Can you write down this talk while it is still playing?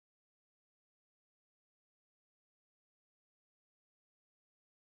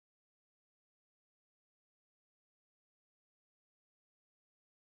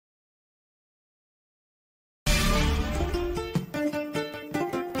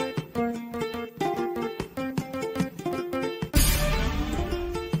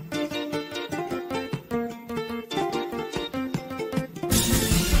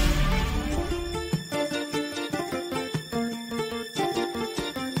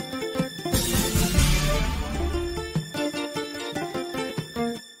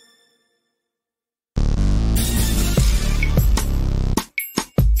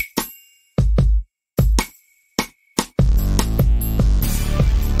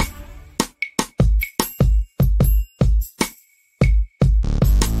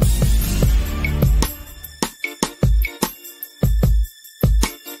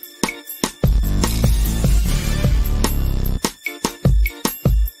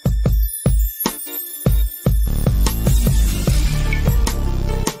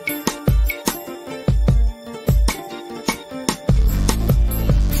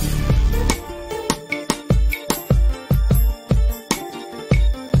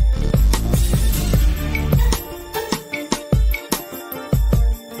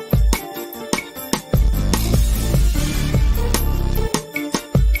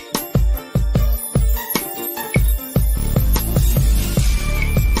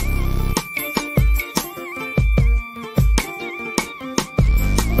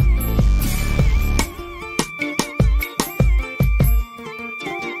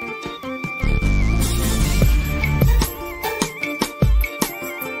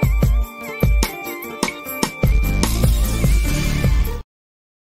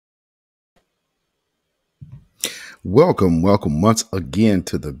Welcome once again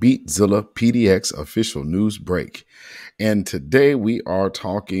to the BeatZillaPDX official news break. And today we are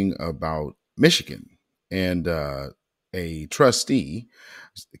talking about Michigan and a trustee,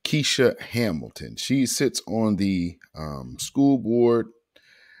 Keisha Hamilton. She sits on the school board,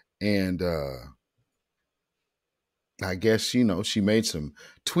 and I guess, she made some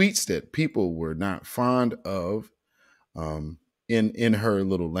tweets that people were not fond of in her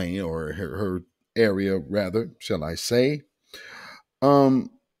little lane, or her area, rather, shall I say. But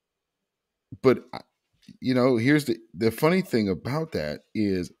here's the funny thing about that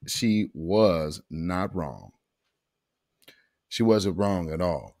is she was not wrong. She wasn't wrong at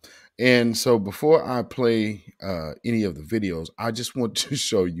all. And so before I play any of the videos, I just want to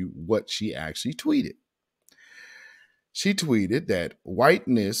show you what she actually tweeted. She tweeted that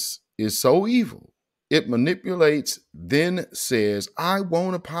whiteness is so evil. It manipulates, then says, I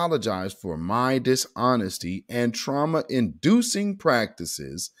won't apologize for my dishonesty and trauma-inducing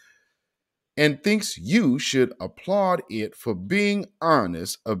practices, and thinks you should applaud it for being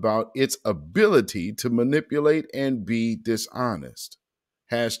honest about its ability to manipulate and be dishonest.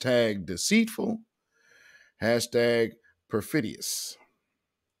 Hashtag deceitful. Hashtag perfidious.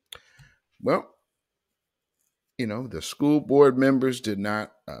 Well, the school board members did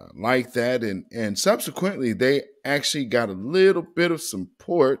not like that. And subsequently, they actually got a little bit of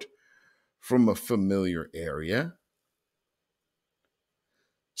support from a familiar area.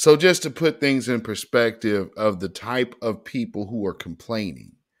 So just to put things in perspective of the type of people who are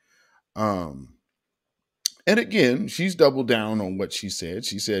complaining. And again, she's doubled down on what she said.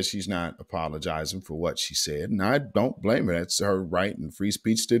 She says she's not apologizing for what she said, and I don't blame her. That's her right and free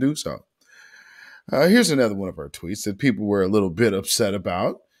speech to do so. Here's another one of her tweets that people were a little bit upset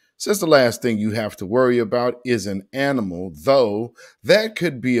about. It says the last thing you have to worry about is an animal, though that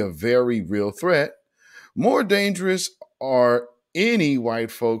could be a very real threat. More dangerous are any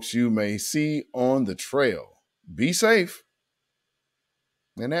white folks you may see on the trail. Be safe.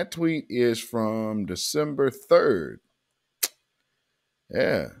 And that tweet is from December 3rd.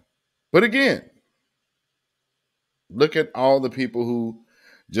 Yeah. But again, look at all the people who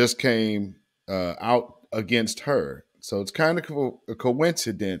just came out against her. So it's kind of a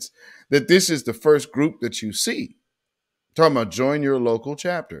coincidence that this is the first group that you see. I'm talking about join your local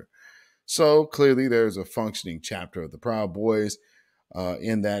chapter. So clearly there's a functioning chapter of the Proud Boys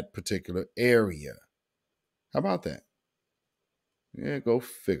in that particular area. How about that? Yeah, go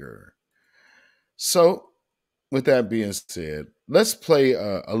figure. So with that being said, let's play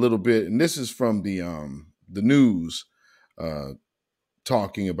a little bit. And this is from the news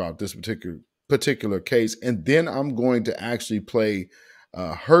talking about this particular case. And then I'm going to actually play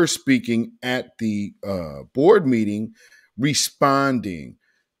her speaking at the board meeting, responding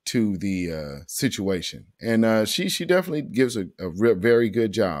to the situation. And she definitely gives a very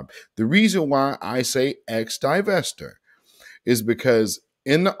good job. The reason why I say Ex-Divester is because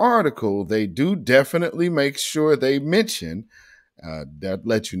in the article, they do definitely make sure they mention that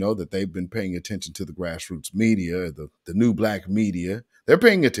lets you know that they've been paying attention to the grassroots media, the new black media. They're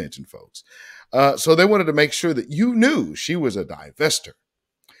paying attention, folks. So they wanted to make sure that you knew she was a divester.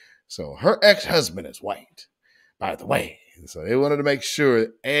 So her ex-husband is white, by the way. So they wanted to make sure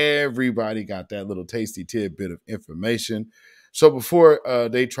everybody got that little tasty tidbit of information. So before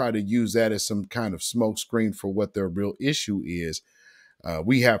they try to use that as some kind of smokescreen for what their real issue is,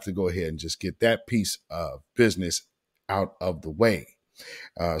 we have to go ahead and just get that piece of business out of the way.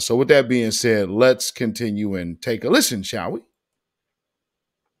 So with that being said, let's continue and take a listen, shall we?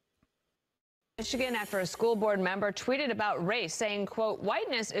 Michigan after a school board member tweeted about race, saying, quote,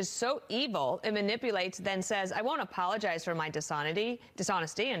 whiteness is so evil it manipulates, then says, I won't apologize for my dishonesty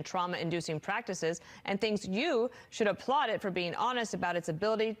and trauma-inducing practices, and thinks you should applaud it for being honest about its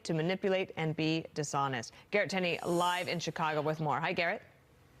ability to manipulate and be dishonest. Garrett Tenney live in Chicago with more. Hi, Garrett.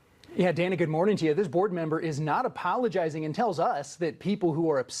 Yeah, Dana, good morning to you. This board member is not apologizing and tells us that people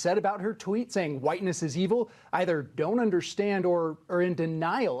who are upset about her tweet saying whiteness is evil either don't understand or are in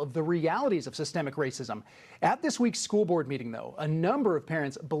denial of the realities of systemic racism. At this week's school board meeting, though, a number of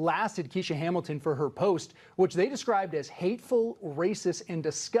parents blasted Keisha Hamilton for her post, which they described as hateful, racist, and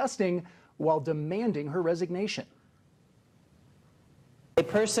disgusting, while demanding her resignation. A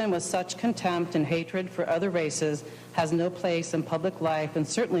person with such contempt and hatred for other races has no place in public life and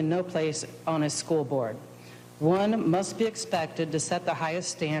certainly no place on a school board. One must be expected to set the highest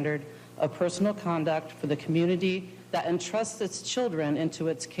standard of personal conduct for the community that entrusts its children into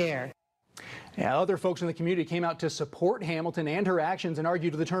its care. Yeah, other folks in the community came out to support Hamilton and her actions and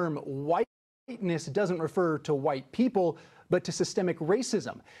argued the term whiteness doesn't refer to white people, but to systemic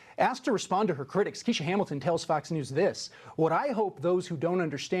racism. Asked to respond to her critics, Keisha Hamilton tells Fox News this: "What I hope those who don't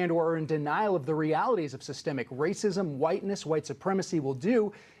understand or are in denial of the realities of systemic racism, whiteness, white supremacy will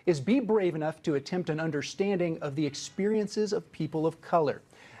do is be brave enough to attempt an understanding of the experiences of people of color."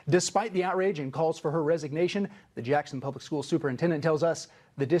 Despite the outrage and calls for her resignation, the Jackson Public School superintendent tells us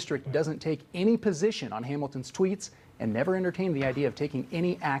the district doesn't take any position on Hamilton's tweets and never entertained the idea of taking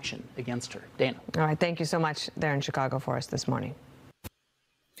any action against her. Dana. All right, thank you so much there in Chicago for us this morning.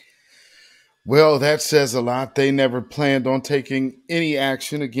 Well, that says a lot. They never planned on taking any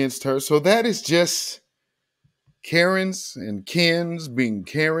action against her. So that is just Karens and Kens being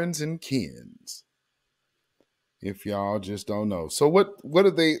Karens and Kens. If y'all just don't know. So what do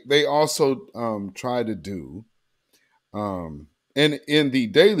they also try to do? And in the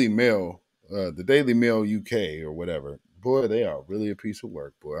Daily Mail UK or whatever, boy, they are really a piece of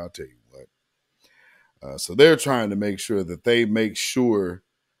work, boy, I'll tell you what. So they're trying to make sure that they make sure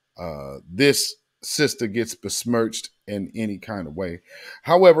this sister gets besmirched in any kind of way.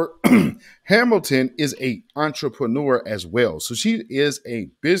 However, Hamilton is an entrepreneur as well. So she is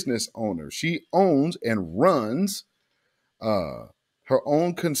a business owner. She owns and runs her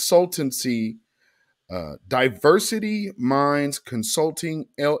own consultancy, Diversity Minds Consulting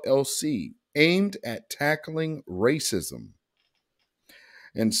LLC, aimed at tackling racism.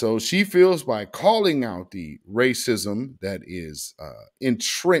 And so she feels by calling out the racism that is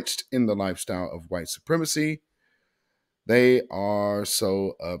entrenched in the lifestyle of white supremacy, they are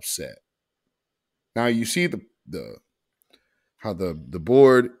so upset. Now you see how the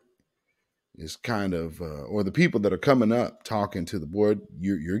board is kind of, or the people that are coming up talking to the board,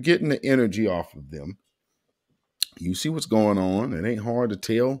 you're getting the energy off of them. You see what's going on. It ain't hard to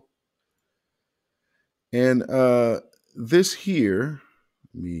tell. And this here,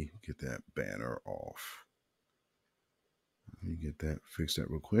 let me get that banner off. Let me fix that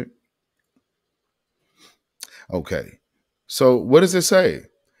real quick. Okay. So what does it say?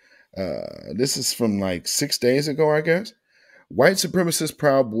 This is from like 6 days ago, I guess. White supremacist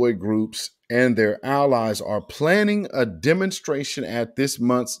Proud Boy groups and their allies are planning a demonstration at this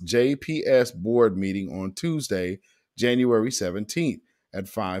month's JPS board meeting on Tuesday, January 17th at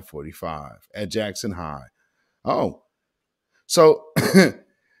 5:45 at Jackson High. Oh, so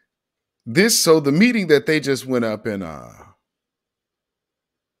so the meeting that they just went up and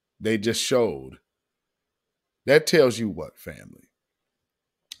they just showed, that tells you what, family?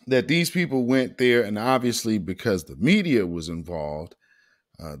 That these people went there, and obviously because the media was involved,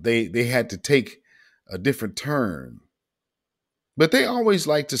 they had to take a different turn. But they always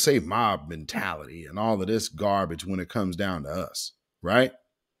like to say mob mentality and all of this garbage when it comes down to us, right?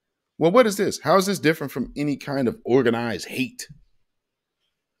 Well, what is this? How is this different from any kind of organized hate?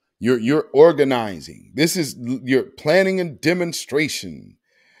 You're organizing. You're planning a demonstration.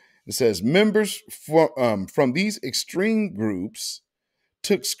 It says members from these extreme groups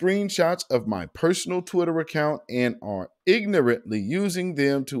took screenshots of my personal Twitter account and are ignorantly using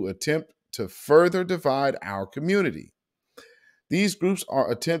them to attempt to further divide our community. These groups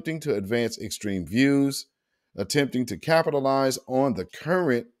are attempting to advance extreme views, attempting to capitalize on the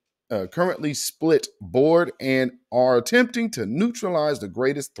currently split board, and are attempting to neutralize the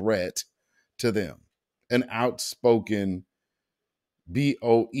greatest threat to them, an outspoken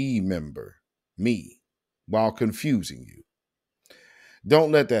BOE member, me, while confusing you.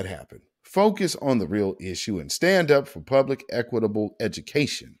 Don't let that happen. Focus on the real issue and stand up for public equitable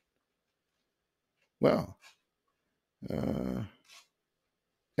education. Well, and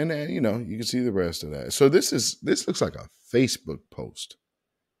then, you can see the rest of that. So this looks like a Facebook post.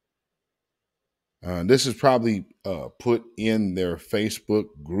 This is probably put in their Facebook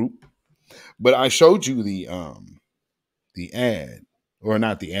group, but I showed you the ad, or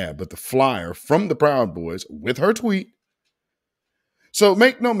not the ad, but the flyer from the Proud Boys with her tweet. So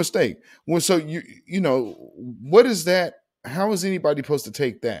make no mistake. Well, so what is that? How is anybody supposed to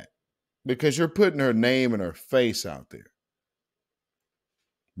take that? Because you're putting her name and her face out there,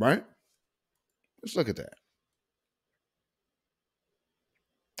 right? Let's look at that.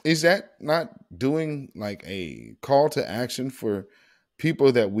 Is that not doing like a call to action for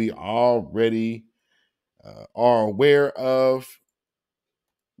people that we already are aware of?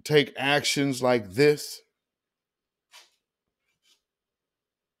 Take actions like this?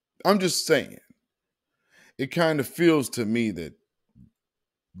 I'm just saying. It kind of feels to me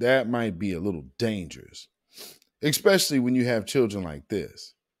that might be a little dangerous, especially when you have children like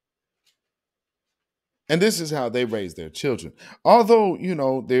this. And this is how they raise their children. Although,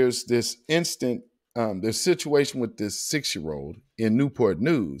 there's this this situation with this 6-year-old in Newport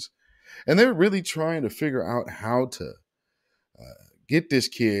News, and they're really trying to figure out how to get this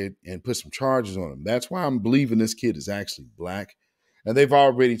kid and put some charges on him. That's why I'm believing this kid is actually black. And they've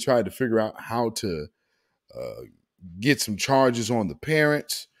already tried to figure out how to get some charges on the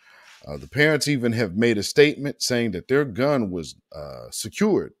parents. The parents even have made a statement saying that their gun was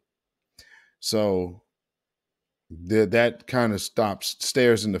secured. So that kind of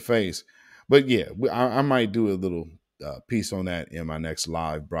stares in the face. But yeah, I might do a little piece on that in my next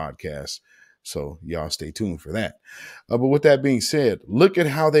live broadcast. So y'all stay tuned for that. But with that being said, look at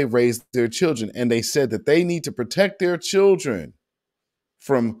how they raised their children. And they said that they need to protect their children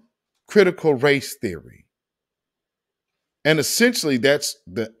from critical race theory. And essentially, that's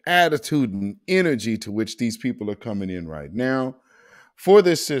the attitude and energy to which these people are coming in right now for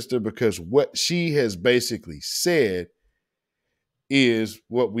this sister, because what she has basically said is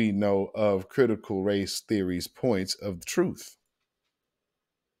what we know of critical race theory's points of truth.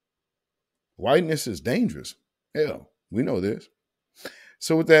 Whiteness is dangerous. Hell, we know this.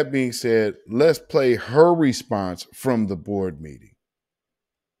 So with that being said, let's play her response from the board meeting.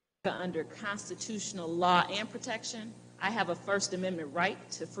 Under constitutional law and protection, I have a First Amendment right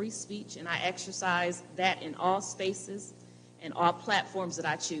to free speech, and I exercise that in all spaces and all platforms that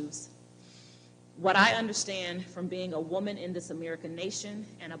I choose. What I understand from being a woman in this American nation,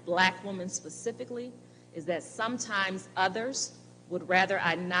 and a black woman specifically, is that sometimes others would rather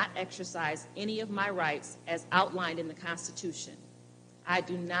I not exercise any of my rights as outlined in the Constitution. I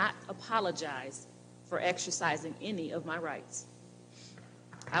do not apologize for exercising any of my rights.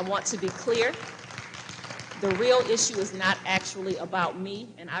 I want to be clear, the real issue is not actually about me,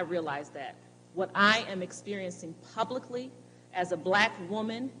 and I realize that. What I am experiencing publicly as a black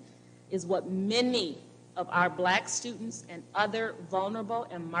woman is what many of our black students and other vulnerable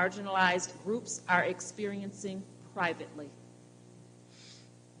and marginalized groups are experiencing privately.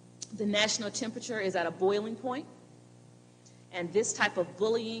 The national temperature is at a boiling point, and this type of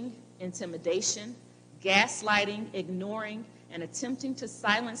bullying, intimidation, gaslighting, ignoring, and attempting to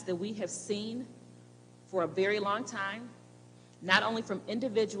silence that we have seen for a very long time, not only from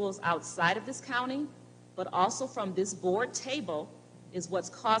individuals outside of this county, but also from this board table, is what's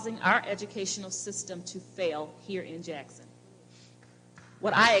causing our educational system to fail here in Jackson.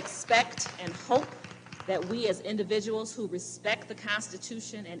 What I expect and hope that we as individuals who respect the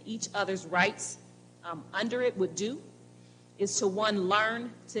Constitution and each other's rights under it would do is to, one,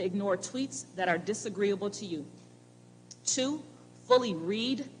 learn to ignore tweets that are disagreeable to you. Two, fully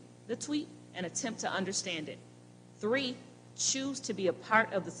read the tweet and attempt to understand it. Three, choose to be a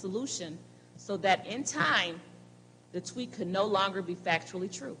part of the solution so that in time, the tweet could no longer be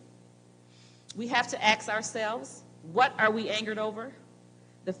factually true. We have to ask ourselves, what are we angered over?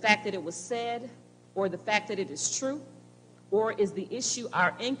 The fact that it was said, or the fact that it is true? Or is the issue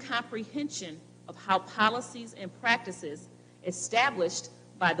our incomprehension of how policies and practices established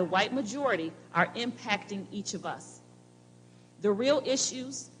by the white majority are impacting each of us? The real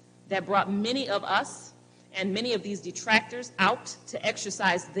issues that brought many of us and many of these detractors out to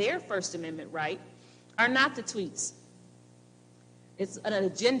exercise their First Amendment right are not the tweets. It's an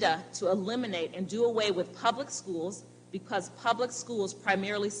agenda to eliminate and do away with public schools, because public schools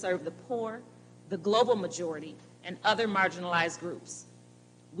primarily serve the poor, the global majority, and other marginalized groups.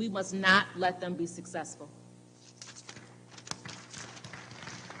 We must not let them be successful.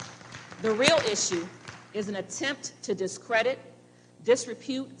 The real issue is an attempt to discredit,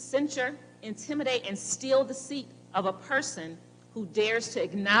 disrepute, censure, intimidate, and steal the seat of a person who dares to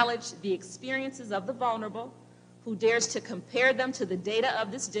acknowledge the experiences of the vulnerable, who dares to compare them to the data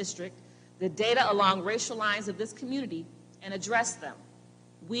of this district, the data along racial lines of this community, and address them.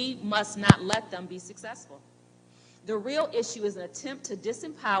 We must not let them be successful. The real issue is an attempt to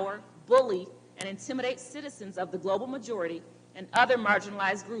disempower, bully, and intimidate citizens of the global majority and other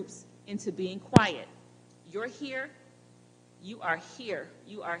marginalized groups into being quiet. You're here, you are here,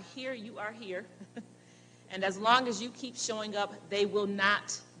 you are here, you are here. And as long as you keep showing up, they will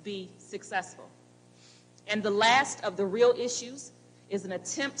not be successful. And the last of the real issues is an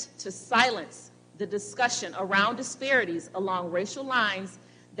attempt to silence the discussion around disparities along racial lines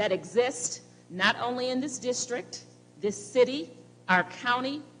that exist not only in this district, this city, our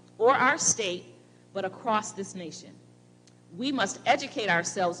county, or our state, but across this nation. We must educate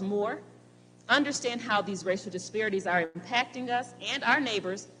ourselves more, understand how these racial disparities are impacting us and our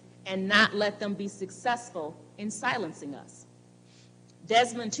neighbors, and not let them be successful in silencing us.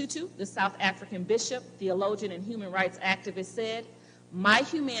 Desmond Tutu, the South African bishop, theologian, and human rights activist, said, "My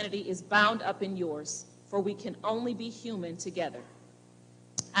humanity is bound up in yours, for we can only be human together."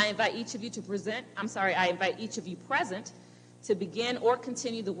 I invite each of you present to begin or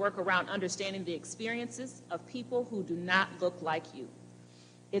continue the work around understanding the experiences of people who do not look like you.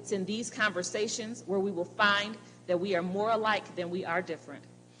 It's in these conversations where we will find that we are more alike than we are different.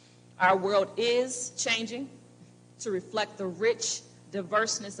 Our world is changing to reflect the rich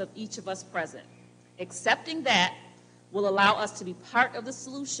diverseness of each of us present. Accepting that will allow us to be part of the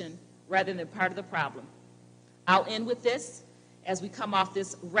solution rather than part of the problem. I'll end with this as we come off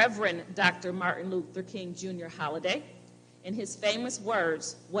this Reverend Dr. Martin Luther King Jr. holiday. In his famous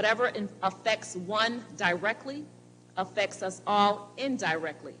words, whatever affects one directly affects us all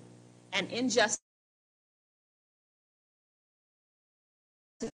indirectly. And injustice.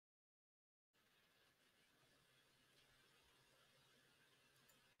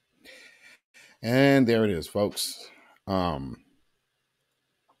 And there it is, folks. And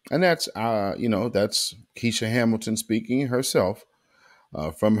that's that's Keisha Hamilton speaking herself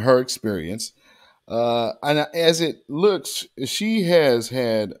from her experience. And as it looks, she has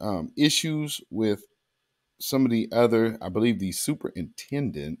had issues with some of the other, I believe, the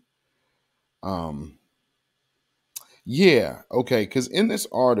superintendent. Yeah, okay, because in this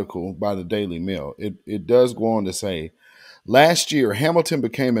article by the Daily Mail, it does go on to say, last year, Hamilton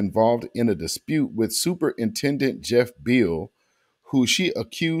became involved in a dispute with Superintendent Jeff Beal, who she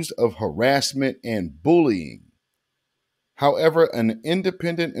accused of harassment and bullying. However, an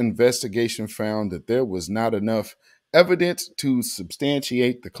independent investigation found that there was not enough evidence to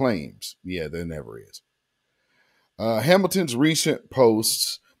substantiate the claims. Yeah, there never is. Hamilton's recent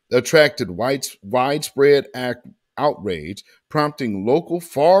posts attracted widespread outrage, prompting local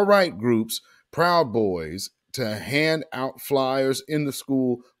far-right groups, Proud Boys, to hand out flyers in the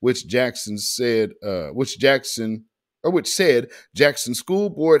school, which said Jackson School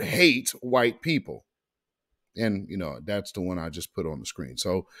Board hates white people. And that's the one I just put on the screen.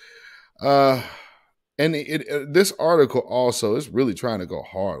 So and this article also is really trying to go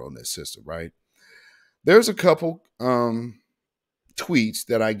hard on this system, right? There's a couple tweets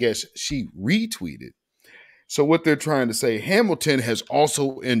that I guess she retweeted. So what they're trying to say, Hamilton has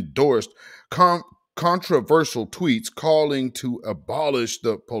also endorsed controversial tweets calling to abolish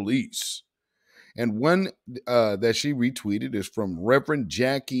the police. And one that she retweeted is from Reverend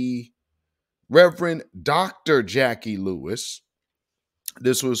Dr. Jackie Lewis.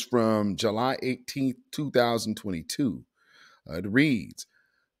 This was from July 18th, 2022. It reads,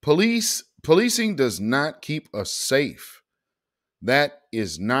 Policing does not keep us safe. That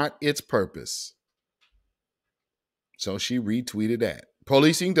is not its purpose. So she retweeted that.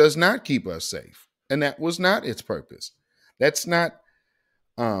 Policing does not keep us safe. And that was not its purpose. That's not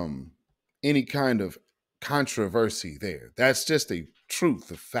any kind of controversy there. That's just a truth,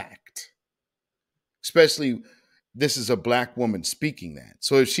 a fact. Especially, this is a Black woman speaking that.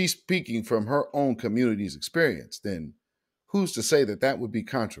 So if she's speaking from her own community's experience, then who's to say that that would be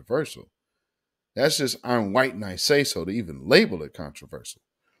controversial? That's just I'm white and I say so to even label it controversial.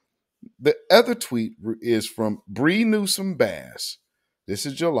 The other tweet is from Bree Newsom Bass. This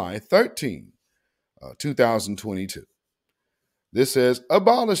is July 13, 2022. This says,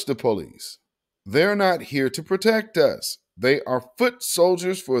 abolish the police. They're not here to protect us. They are foot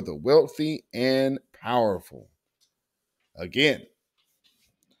soldiers for the wealthy and powerful. Again,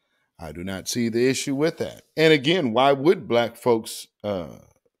 I do not see the issue with that. And again, why would Black folks,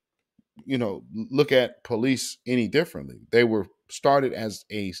 look at police any differently? They were started as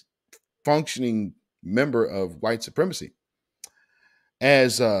a functioning member of white supremacy,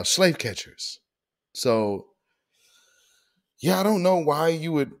 as slave catchers. So, yeah, I don't know why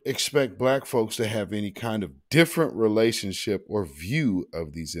you would expect Black folks to have any kind of different relationship or view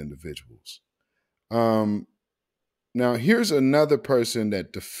of these individuals. Now, here's another person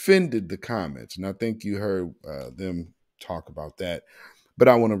that defended the comments, and I think you heard them talk about that, but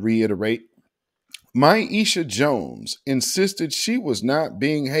I want to reiterate. Myesha Jones insisted she was not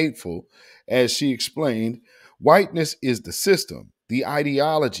being hateful as she explained, whiteness is the system, the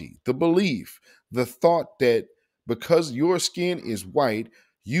ideology, the belief, the thought that because your skin is white,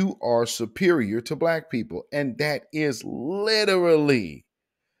 you are superior to Black people. And that is literally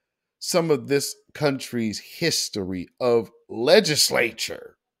some of this country's history of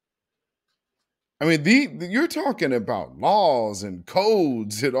legislature. I mean, you're talking about laws and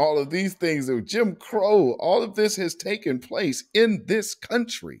codes and all of these things. Jim Crow, all of this has taken place in this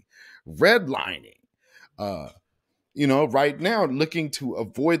country. Redlining. Right now, looking to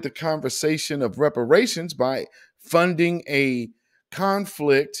avoid the conversation of reparations by funding a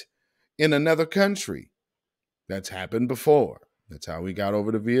conflict in another country. That's happened before. That's how we got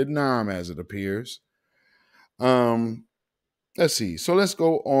over to Vietnam, as it appears. Let's see. So let's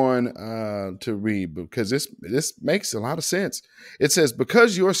go on to read because this makes a lot of sense. It says,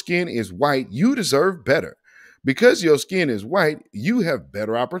 because your skin is white, you deserve better. Because your skin is white, you have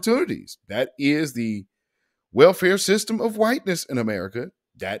better opportunities. That is the welfare system of whiteness in America.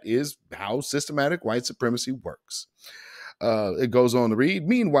 That is how systematic white supremacy works. It goes on to read.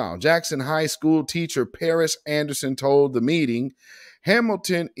 Meanwhile, Jackson High School teacher Paris Anderson told the meeting,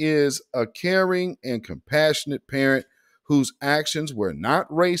 Hamilton is a caring and compassionate parent whose actions were not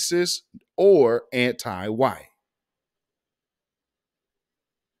racist or anti-white.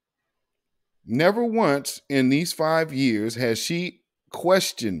 Never once in these 5 years has she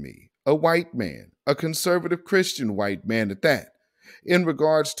questioned me, a white man, a conservative Christian white man at that, in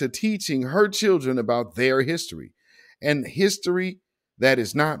regards to teaching her children about their history and history that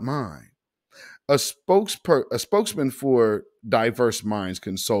is not mine. A spokesman for Diverse Minds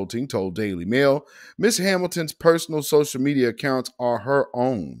Consulting told Daily Mail, Miss Hamilton's personal social media accounts are her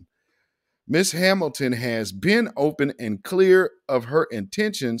own. Miss Hamilton has been open and clear of her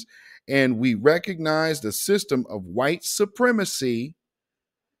intentions, and we recognize the system of white supremacy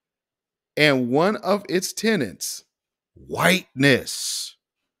and one of its tenets, whiteness,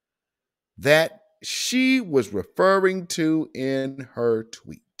 that she was referring to in her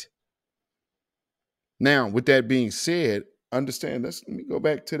tweet. Now, with that being said, understand, let me go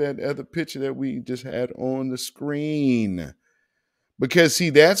back to that other picture that we just had on the screen. Because,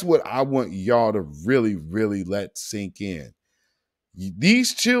 see, that's what I want y'all to really, really let sink in.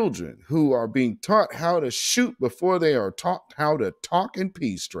 These children who are being taught how to shoot before they are taught how to talk and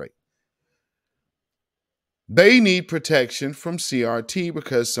pee straight, they need protection from CRT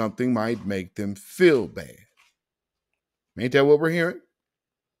because something might make them feel bad. Ain't that what we're hearing?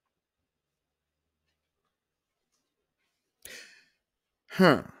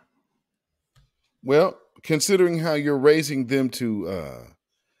 Huh. Well, considering how you're raising them to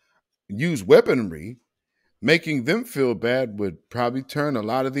use weaponry, making them feel bad would probably turn a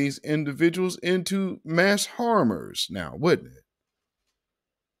lot of these individuals into mass harmers now, wouldn't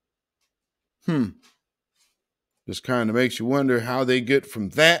it? Just kind of makes you wonder how they get from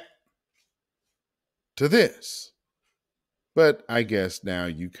that to this. But I guess now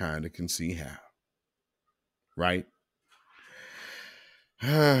you kind of can see how, right?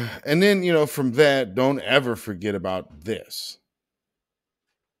 And then, from that, don't ever forget about this.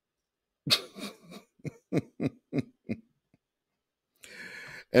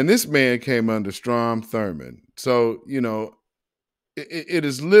 And this man came under Strom Thurmond. So, it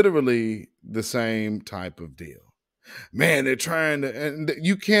is literally the same type of deal. Man, they're trying to, and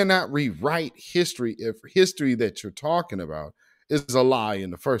you cannot rewrite history if history that you're talking about is a lie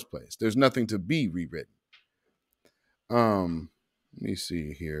in the first place. There's nothing to be rewritten. Let me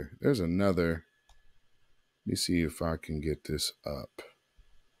see here. There's another. Let me see if I can get this up.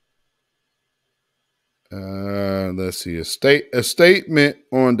 Let's see. A statement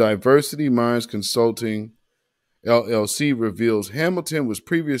on Diversity Minds Consulting LLC reveals Hamilton was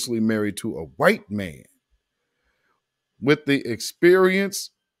previously married to a white man with the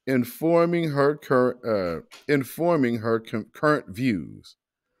experience informing her current views.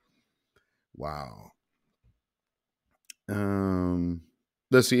 Wow.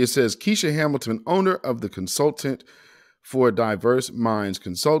 Let's see. It says Keisha Hamilton, owner of the consultant for Diverse Minds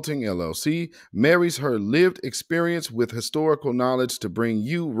Consulting LLC, marries her lived experience with historical knowledge to bring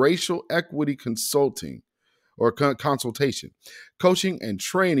you racial equity consulting or consultation, coaching, and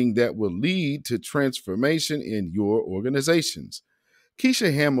training that will lead to transformation in your organizations.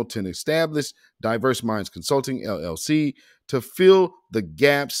 Keisha Hamilton established Diverse Minds Consulting LLC to fill the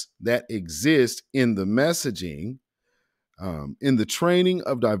gaps that exist in the messaging, in the training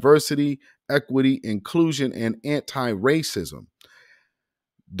of diversity, equity, inclusion, and anti-racism.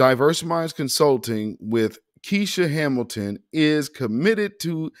 Diverse Minds Consulting with Keisha Hamilton is committed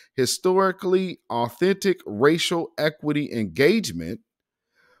to historically authentic racial equity engagement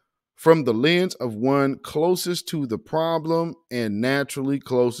from the lens of one closest to the problem and naturally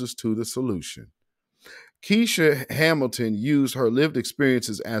closest to the solution. Keisha Hamilton used her lived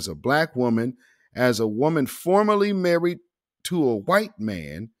experiences as a Black woman, as a woman formerly married to a white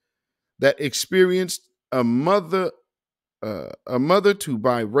man that experienced a mother to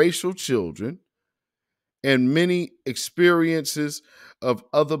biracial children, and many experiences of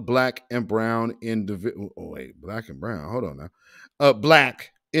other Black and brown individuals. Oh, wait, Black and brown. Hold on now. Black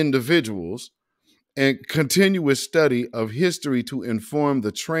individuals, and continuous study of history to inform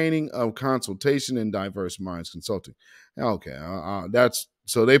the training of consultation in Diverse Minds Consulting. Okay, that's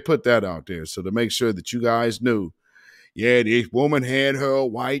so they put that out there. So to make sure that you guys knew, Yeah, this woman had her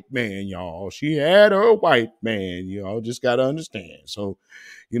white man, y'all. She had her white man. Y'all just got to understand. So,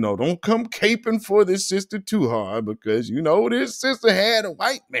 don't come caping for this sister too hard, because this sister had a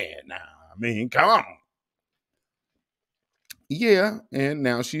white man now. I mean, come on. Yeah, and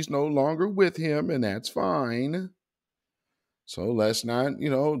now she's no longer with him, and that's fine. So let's not,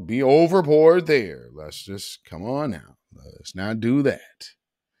 be overboard there. Let's just come on now. Let's not do that.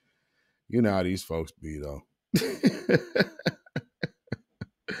 You know how these folks be, though.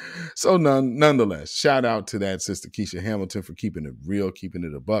 So nonetheless, shout out to that sister Keisha Hamilton for keeping it real, keeping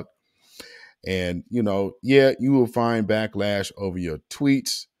it a buck. And, yeah, you will find backlash over your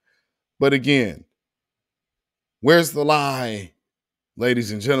tweets. But again, where's the lie?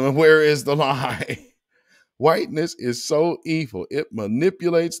 Ladies and gentlemen, where is the lie? Whiteness is so evil. It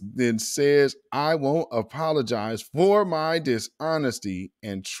manipulates, then says, I won't apologize for my dishonesty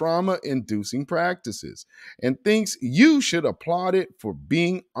and trauma-inducing practices, and thinks you should applaud it for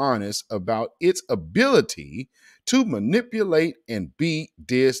being honest about its ability to manipulate and be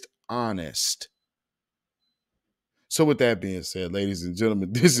dishonest. So with that being said, ladies and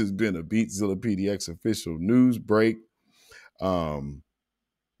gentlemen, this has been a BeatZillaPDX official news break.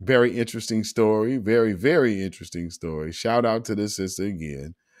 Very interesting story. Very, very interesting story. Shout out to this sister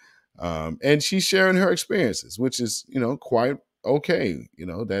again. And she's sharing her experiences, which is, quite okay.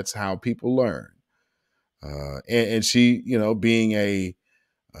 That's how people learn. And she, being a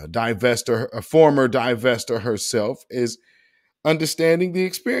divester, a former divester herself, is understanding the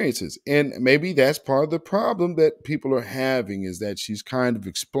experiences. And maybe that's part of the problem that people are having, is that she's kind of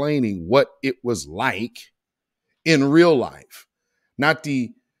explaining what it was like in real life, not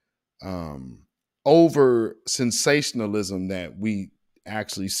the over sensationalism that we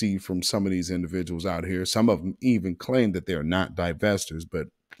actually see from some of these individuals out here. Some of them even claim that they're not divestors, but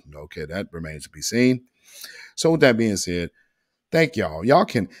okay, that remains to be seen. So with that being said, thank y'all. Y'all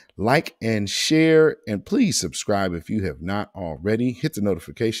can like and share, and please subscribe if you have not already. Hit the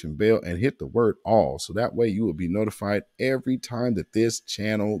notification bell and hit the word all, so that way you will be notified every time that this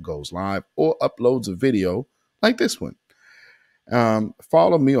channel goes live or uploads a video like this one.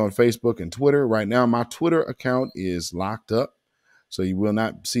 Follow me on Facebook and Twitter. Right now, my Twitter account is locked up, so you will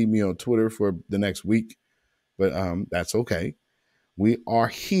not see me on Twitter for the next week, but that's okay. We are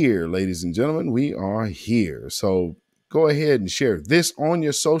here, ladies and gentlemen. We are here. So go ahead and share this on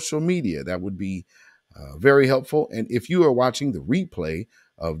your social media. That would be very helpful. And if you are watching the replay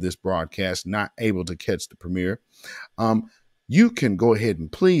of this broadcast, not able to catch the premiere, you can go ahead and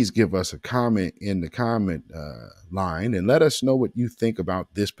please give us a comment in the comment line and let us know what you think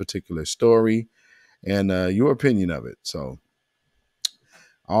about this particular story and your opinion of it. So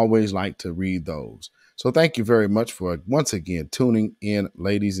I always like to read those. So thank you very much for once again tuning in,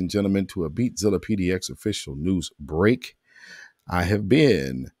 ladies and gentlemen, to a BeatZillaPDX official news break. I have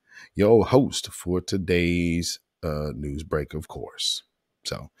been your host for today's news break, of course.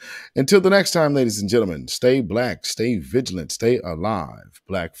 So until the next time, ladies and gentlemen, stay black, stay vigilant, stay alive.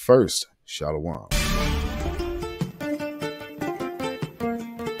 Black first. Shalom.